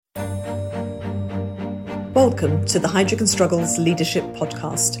Welcome to the Heidrick & Struggles Leadership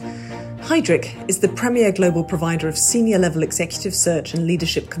Podcast. Heidrick is the premier global provider of senior-level executive search and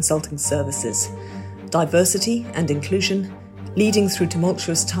leadership consulting services. Diversity and inclusion, leading through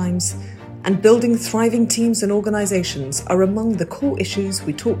tumultuous times, and building thriving teams and organizations are among the core issues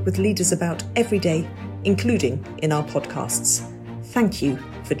we talk with leaders about every day, including in our podcasts. Thank you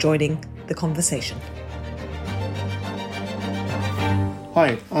for joining the conversation.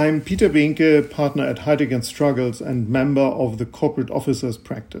 Hi, I'm Peter Behnke, partner at Heidrick & Struggles and member of the Corporate Officers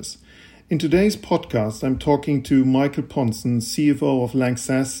Practice. In today's podcast, I'm talking to Michael Ponson, CFO of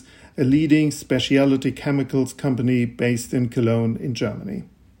Lanxess, a leading specialty chemicals company based in Cologne in Germany.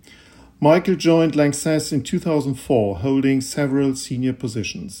 Michael joined Lanxess in 2004, holding several senior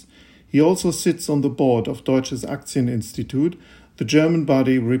positions. He also sits on the board of Deutsches Aktieninstitut, the German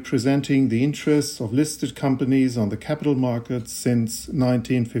body representing the interests of listed companies on the capital markets since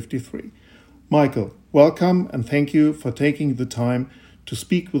 1953. Michael, welcome and thank you for taking the time to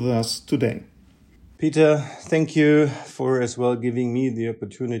speak with us today. Peter, thank you for as well giving me the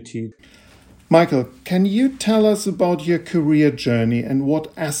opportunity. Michael, can you tell us about your career journey and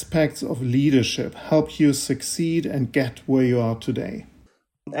what aspects of leadership help you succeed and get where you are today?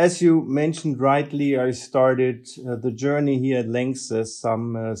 As you mentioned rightly, I started the journey here at Lanxess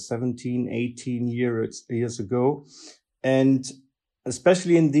some 17, 18 years ago. And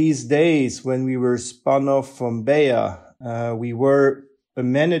especially in these days when we were spun off from Bayer, we were a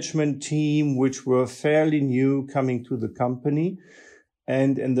management team which were fairly new coming to the company.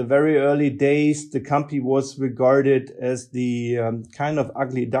 And in the very early days, the company was regarded as the kind of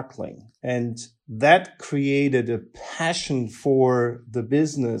ugly duckling. And that created a passion for the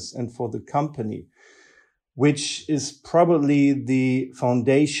business and for the company, which is probably the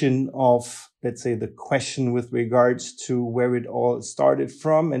foundation of, let's say, the question with regards to where it all started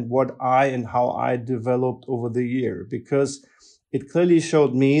from and what and how I developed over the year. Because it clearly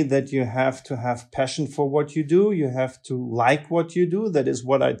showed me that you have to have passion for what you do. You have to like what you do. That is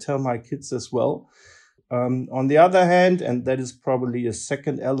what I tell my kids as well. On the other hand, and that is probably a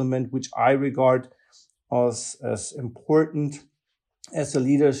second element which I regard as important as a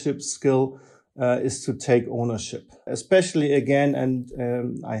leadership skill, is to take ownership. Especially again, and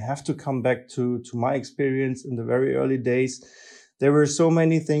I have to come back to my experience in the very early days. There were so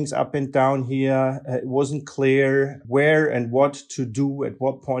many things up and down here. It wasn't clear where and what to do at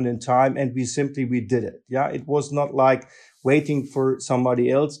what point in time. And we did it. Yeah. It was not like waiting for somebody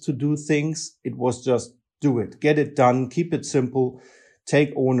else to do things. It was just do it, get it done, keep it simple,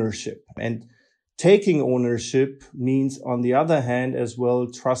 take ownership. And taking ownership means, on the other hand, as well,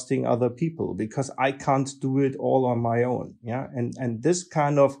 trusting other people, because I can't do it all on my own. Yeah. And this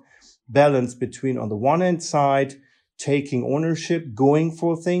kind of balance between, on the one hand side, taking ownership, going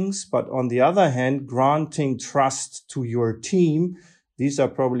for things, but on the other hand, granting trust to your team. These are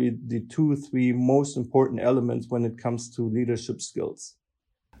probably the 2-3 most important elements when it comes to leadership skills.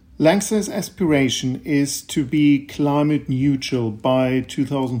 Lanxess' aspiration is to be climate neutral by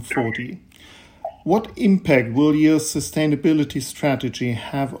 2040. What impact will your sustainability strategy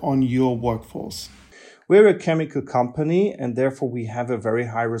have on your workforce? We're a chemical company, and therefore we have a very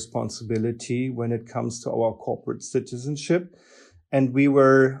high responsibility when it comes to our corporate citizenship. And we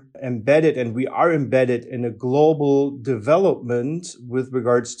were embedded, and we are embedded in a global development with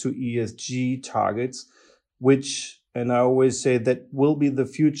regards to ESG targets, which, and I always say, that will be the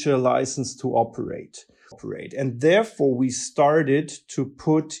future license to operate. And therefore we started to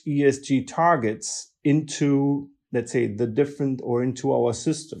put ESG targets into, let's say, into our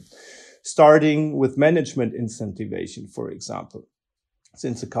system. Starting with management incentivization, for example.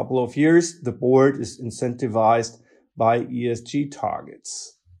 Since a couple of years, the board is incentivized by ESG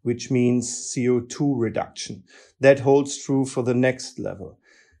targets, which means CO2 reduction. That holds true for the next level.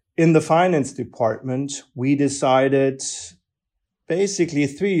 In the finance department, we decided basically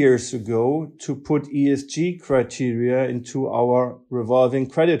 3 years ago to put ESG criteria into our revolving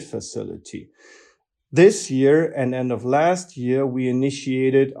credit facility. This year and end of last year, we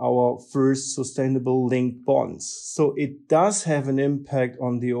initiated our first sustainable linked bonds. So it does have an impact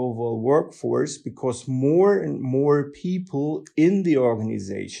on the overall workforce, because more and more people in the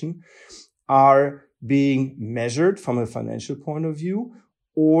organization are being measured from a financial point of view,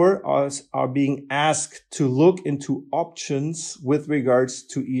 or are being asked to look into options with regards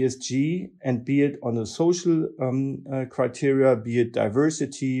to ESG, and be it on a social criteria, be it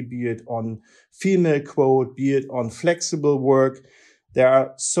diversity, be it on female quote, be it on flexible work. There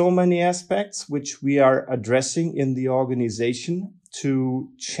are so many aspects which we are addressing in the organization to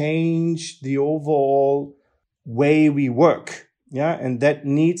change the overall way we work. Yeah, and that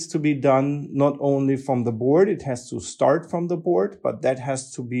needs to be done not only from the board, it has to start from the board, but that has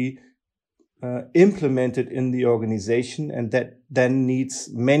to be implemented in the organization, and that then needs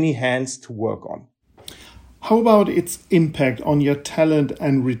many hands to work on. How about its impact on your talent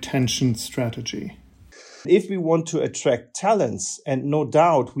and retention strategy? If we want to attract talents, and no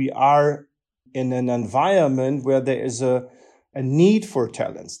doubt we are in an environment where there is a need for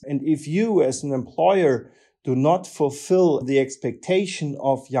talents, and if you as an employer do not fulfill the expectation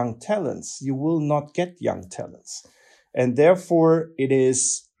of young talents, you will not get young talents. And therefore, it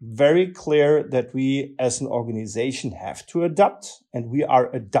is very clear that we as an organization have to adapt, and we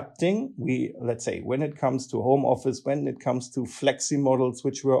are adapting. Let's say, when it comes to home office, when it comes to flexi models,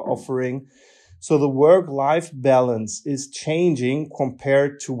 which we're offering. So the work-life balance is changing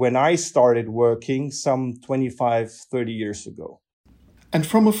compared to when I started working some 25, 30 years ago. And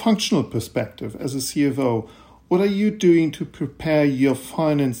from a functional perspective, as a CFO, what are you doing to prepare your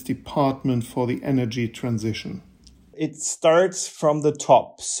finance department for the energy transition? It starts from the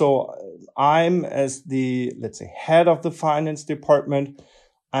top. So I'm, as the, let's say, head of the finance department,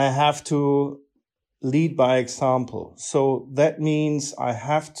 I have to lead by example. So that means I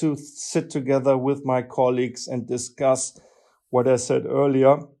have to sit together with my colleagues and discuss what I said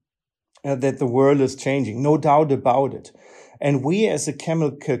earlier, that the world is changing, no doubt about it. And we as a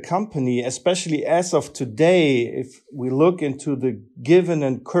chemical company, especially as of today, if we look into the given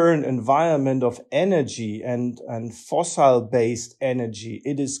and current environment of energy and fossil-based energy,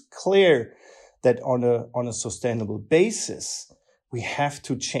 it is clear that on a sustainable basis, we have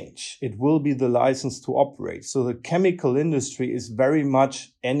to change. It will be the license to operate. So the chemical industry is very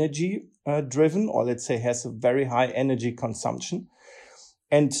much energy driven, or let's say has a very high energy consumption.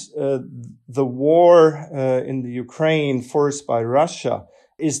 And the war in the Ukraine forced by Russia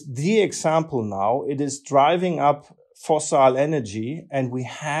is the example now. It is driving up fossil energy, and we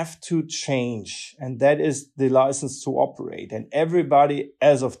have to change. And that is the license to operate. And everybody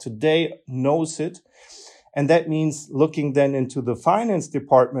as of today knows it. And that means looking then into the finance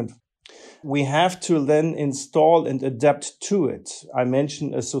department, we have to then install and adapt to it. I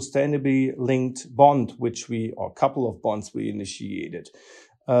mentioned a sustainably linked bond, or a couple of bonds we initiated.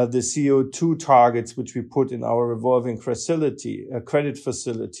 The CO2 targets, which we put in our revolving credit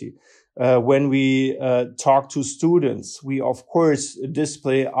facility. When we talk to students, we of course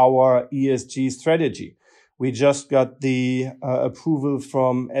display our ESG strategy. We just got the approval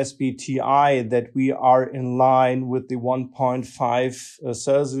from SBTi that we are in line with the 1.5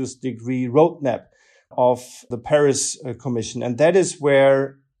 Celsius degree roadmap of the Paris Commission. And that is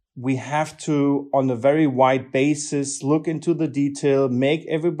where we have to, on a very wide basis, look into the detail, make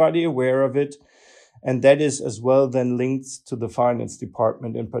everybody aware of it. And that is as well then linked to the finance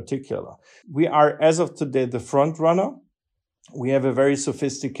department in particular. We are, as of today, the front runner. We have a very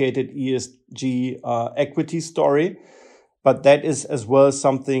sophisticated ESG equity story, but that is as well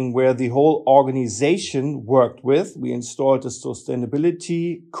something where the whole organization worked with. We installed a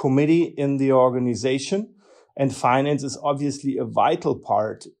sustainability committee in the organization, and finance is obviously a vital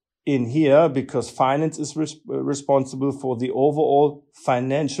part in here because finance is responsible for the overall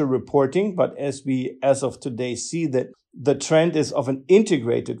financial reporting. But as of today, see that the trend is of an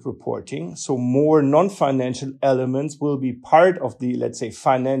integrated reporting. So more non-financial elements will be part of the, let's say,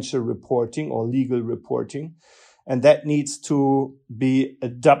 financial reporting or legal reporting. And that needs to be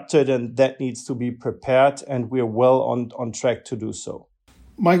adapted and that needs to be prepared. And we're well on track to do so.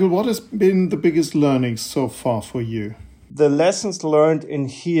 Michael, what has been the biggest learning so far for you? The lessons learned in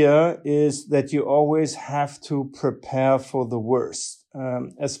here is that you always have to prepare for the worst,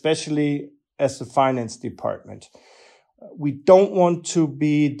 especially as a finance department. We don't want to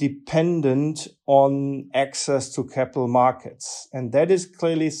be dependent on access to capital markets. And that is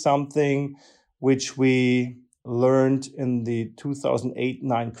clearly something which we learned in the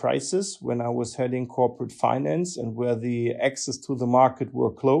 2008-9 crisis when I was heading corporate finance and where the access to the market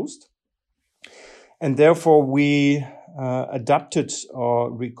were closed. And therefore, we adapted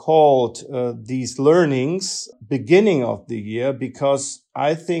or recalled these learnings beginning of the year because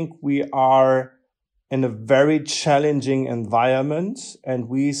I think we are in a very challenging environment and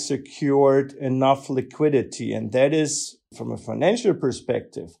we secured enough liquidity. And that is, from a financial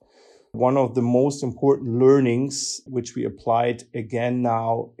perspective, one of the most important learnings which we applied again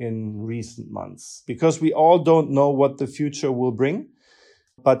now in recent months. Because we all don't know what the future will bring,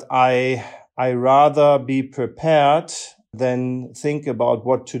 but I rather be prepared than think about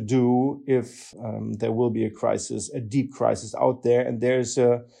what to do if there will be a crisis, a deep crisis out there, and there's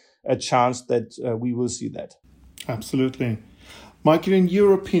a chance that we will see that. Absolutely. Michael, in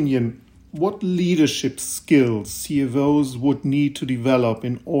your opinion, What leadership skills CFOs would need to develop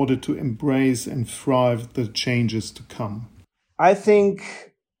in order to embrace and thrive the changes to come? I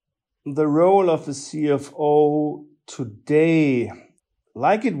think the role of the CFO today,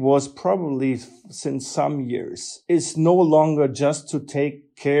 like it was probably since some years, is no longer just to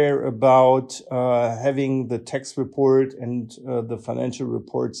take care about having the tax report and the financial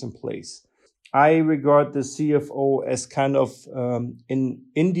reports in place. I regard the CFO as kind of an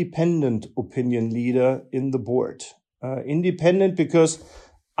independent opinion leader in the board. Independent because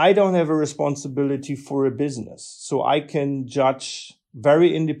I don't have a responsibility for a business. So I can judge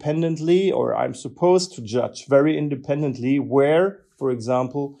very independently, or I'm supposed to judge very independently where, for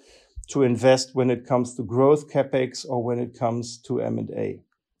example, to invest when it comes to growth CapEx or when it comes to M&A.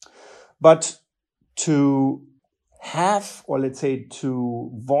 But to have, or let's say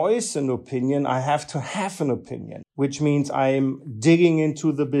to voice an opinion, I have to have an opinion, which means I'm digging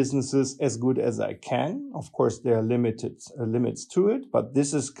into the businesses as good as I can. Of course, there are limits to it, but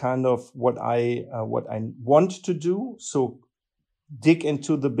this is kind of what I want to do. So dig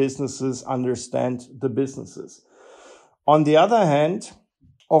into the businesses, understand the businesses. On the other hand,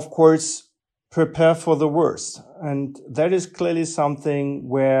 of course, prepare for the worst. And that is clearly something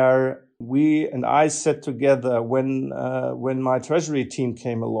where we and I sat together when my treasury team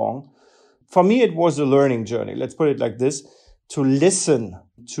came along. For me, it was a learning journey. Let's put it like this: to listen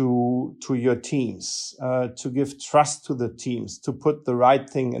to your teams, to give trust to the teams, to put the right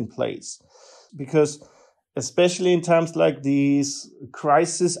thing in place. Because especially in times like these,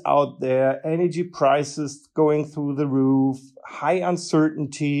 crisis out there, energy prices going through the roof, high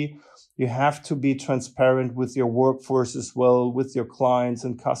uncertainty, you have to be transparent with your workforce as well, with your clients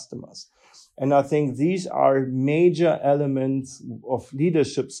and customers. And I think these are major elements of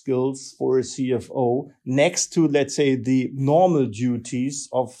leadership skills for a CFO, next to, let's say, the normal duties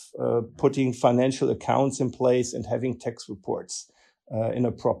of putting financial accounts in place and having tax reports in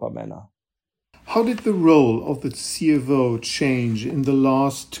a proper manner. How did the role of the CFO change in the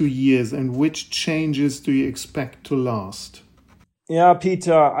last 2 years, and which changes do you expect to last? Yeah,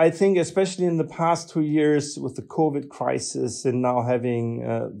 Peter, I think especially in the past 2 years with the COVID crisis and now having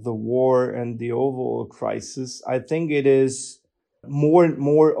the war and the overall crisis, I think it is more and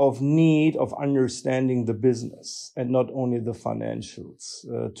more of need of understanding the business and not only the financials.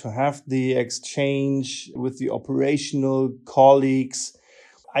 To have the exchange with the operational colleagues.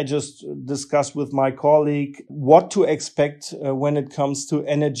 I just discussed with my colleague what to expect when it comes to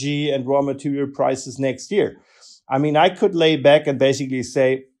energy and raw material prices next year. I mean, I could lay back and basically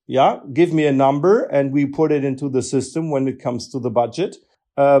say, yeah, give me a number and we put it into the system when it comes to the budget.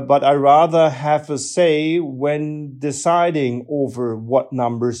 But I rather have a say when deciding over what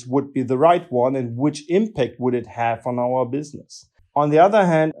numbers would be the right one and which impact would it have on our business. On the other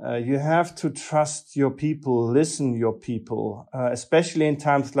hand, you have to trust your people, listen your people, especially in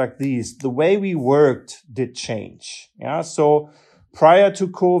times like these. The way we worked did change. Yeah, so prior to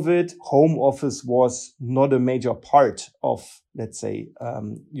COVID, home office was not a major part of, let's say,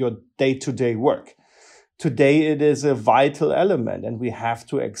 your day-to-day work. Today, it is a vital element, and we have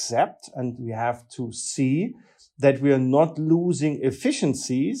to accept and we have to see that we are not losing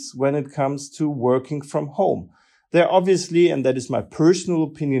efficiencies when it comes to working from home. There are obviously, and that is my personal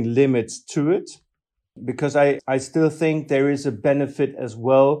opinion, limits to it, because I still think there is a benefit as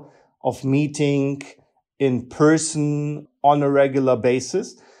well of meeting in person on a regular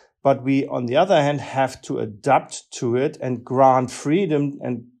basis. But we, on the other hand, have to adapt to it and grant freedom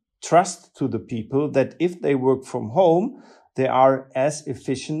and trust to the people that if they work from home, they are as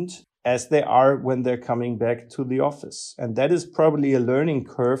efficient as they are when they're coming back to the office. And that is probably a learning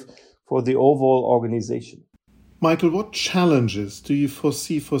curve for the overall organization. Michael, what challenges do you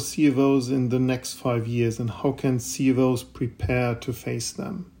foresee for CFOs in the next 5 years, and how can CFOs prepare to face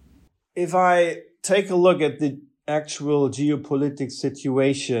them? If I take a look at the actual geopolitical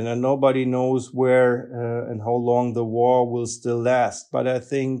situation, and nobody knows where and how long the war will still last, but I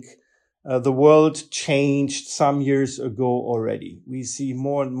think the world changed some years ago already. We see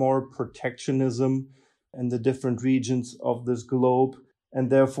more and more protectionism in the different regions of this globe,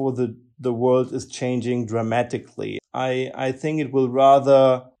 and therefore the world is changing dramatically. I think it will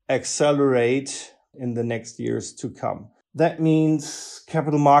rather accelerate in the next years to come. That means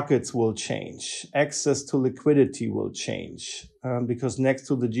capital markets will change. Access to liquidity will change because next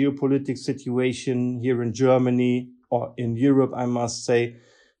to the geopolitical situation here in Germany or in Europe, I must say,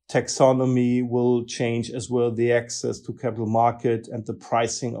 taxonomy will change as well, the access to capital market and the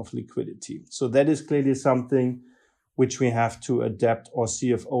pricing of liquidity. So that is clearly something which we have to adapt, or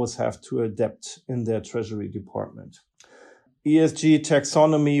CFOs have to adapt in their treasury department. ESG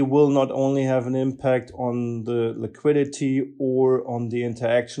taxonomy will not only have an impact on the liquidity or on the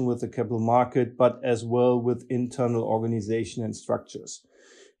interaction with the capital market, but as well with internal organization and structures.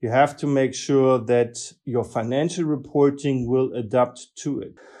 You have to make sure that your financial reporting will adapt to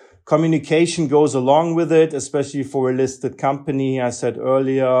it. Communication goes along with it, especially for a listed company. I said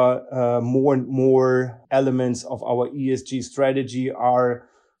earlier, more and more elements of our ESG strategy are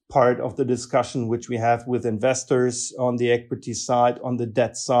part of the discussion which we have with investors on the equity side, on the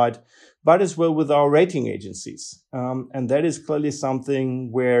debt side, but as well with our rating agencies. And that is clearly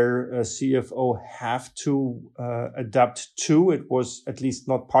something where a CFO have to adapt to. It was at least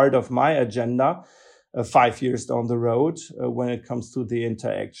not part of my agenda 5 years down the road when it comes to the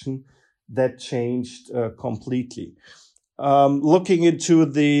interaction. That changed completely. Looking into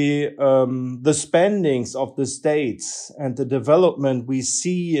the spendings of the states and the development we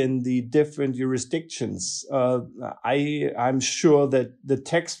see in the different jurisdictions, I'm sure that the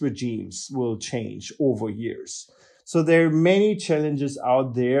tax regimes will change over years. So there are many challenges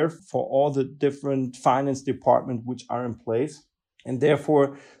out there for all the different finance departments which are in place. And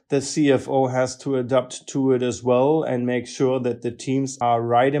therefore, the CFO has to adapt to it as well and make sure that the teams are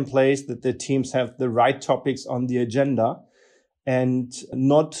right in place, that the teams have the right topics on the agenda, and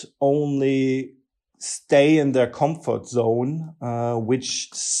not only stay in their comfort zone, which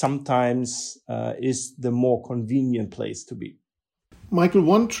sometimes is the more convenient place to be. Michael,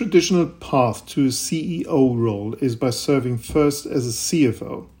 one traditional path to a CEO role is by serving first as a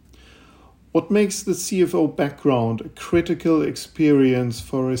CFO. What makes the CFO background a critical experience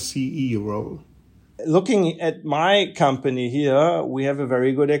for a CEO role? Looking at my company here, we have a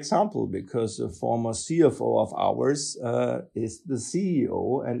very good example because a former CFO of ours is the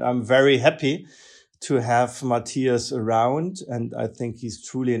CEO, and I'm very happy to have Matthias around, and I think he's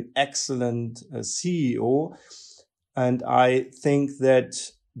truly an excellent CEO. And I think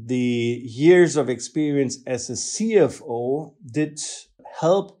that the years of experience as a CFO did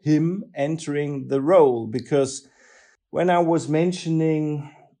help him entering the role, because when I was mentioning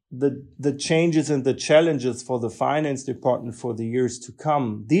the changes and the challenges for the finance department for the years to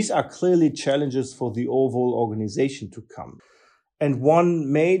come, these are clearly challenges for the overall organization to come. And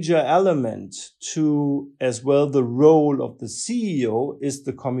one major element to as well the role of the CEO is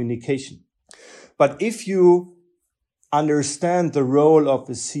the communication. But if you understand the role of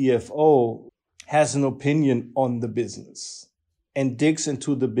the CFO, has an opinion on the business and digs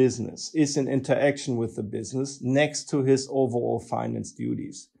into the business, is in interaction with the business next to his overall finance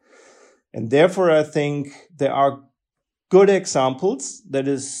duties. And therefore, I think there are good examples that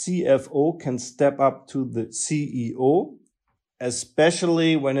a CFO can step up to the CEO,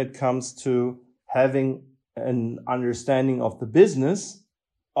 especially when it comes to having an understanding of the business,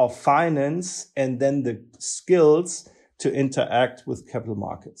 of finance, and then the skills to interact with capital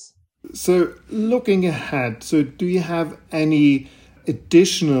markets. So looking ahead, do you have any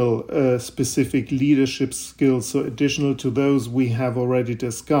additional specific leadership skills, so additional to those we have already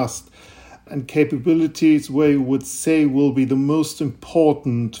discussed, and capabilities where you would say will be the most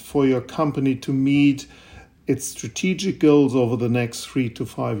important for your company to meet its strategic goals over the next 3 to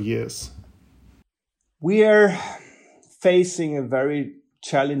 5 years? We are facing a very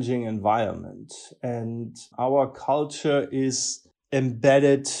challenging environment, and our culture is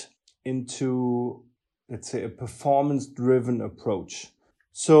embedded into, let's say, a performance-driven approach.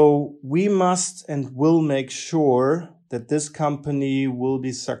 So we must and will make sure that this company will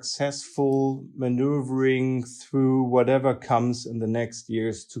be successful maneuvering through whatever comes in the next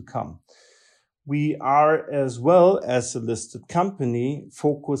years to come. We are, as well as a listed company,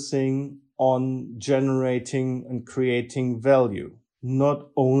 focusing on generating and creating value, not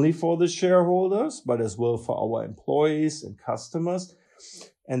only for the shareholders, but as well for our employees and customers.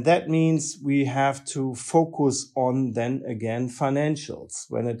 And that means we have to focus on, then again, financials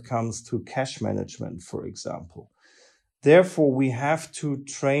when it comes to cash management, for example. Therefore, we have to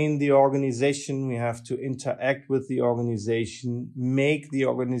train the organization. We have to interact with the organization, make the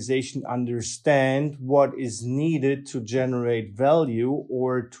organization understand what is needed to generate value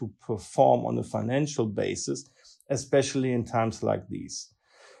or to perform on a financial basis, especially in times like these.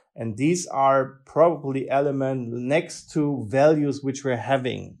 And these are probably elements next to values which we're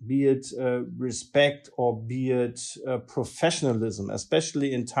having, be it respect or be it professionalism,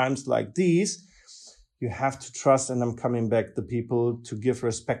 especially in times like these. You have to trust, and I'm coming back, the people, to give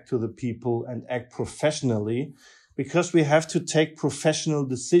respect to the people and act professionally, because we have to take professional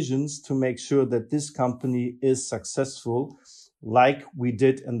decisions to make sure that this company is successful like we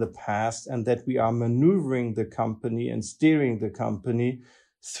did in the past, and that we are maneuvering the company and steering the company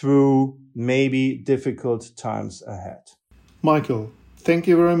through maybe difficult times ahead. Michael, thank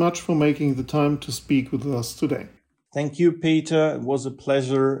you very much for making the time to speak with us today. Thank you, Peter. It was a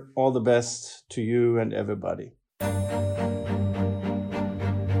pleasure. All the best to you and everybody.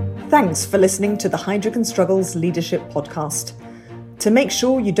 Thanks for listening to the Heidrick & Struggles Leadership Podcast. To make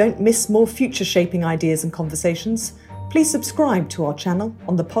sure you don't miss more future-shaping ideas and conversations, please subscribe to our channel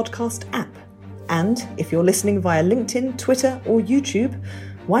on the podcast app. And if you're listening via LinkedIn, Twitter, or YouTube,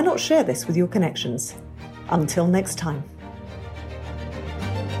 why not share this with your connections? Until next time.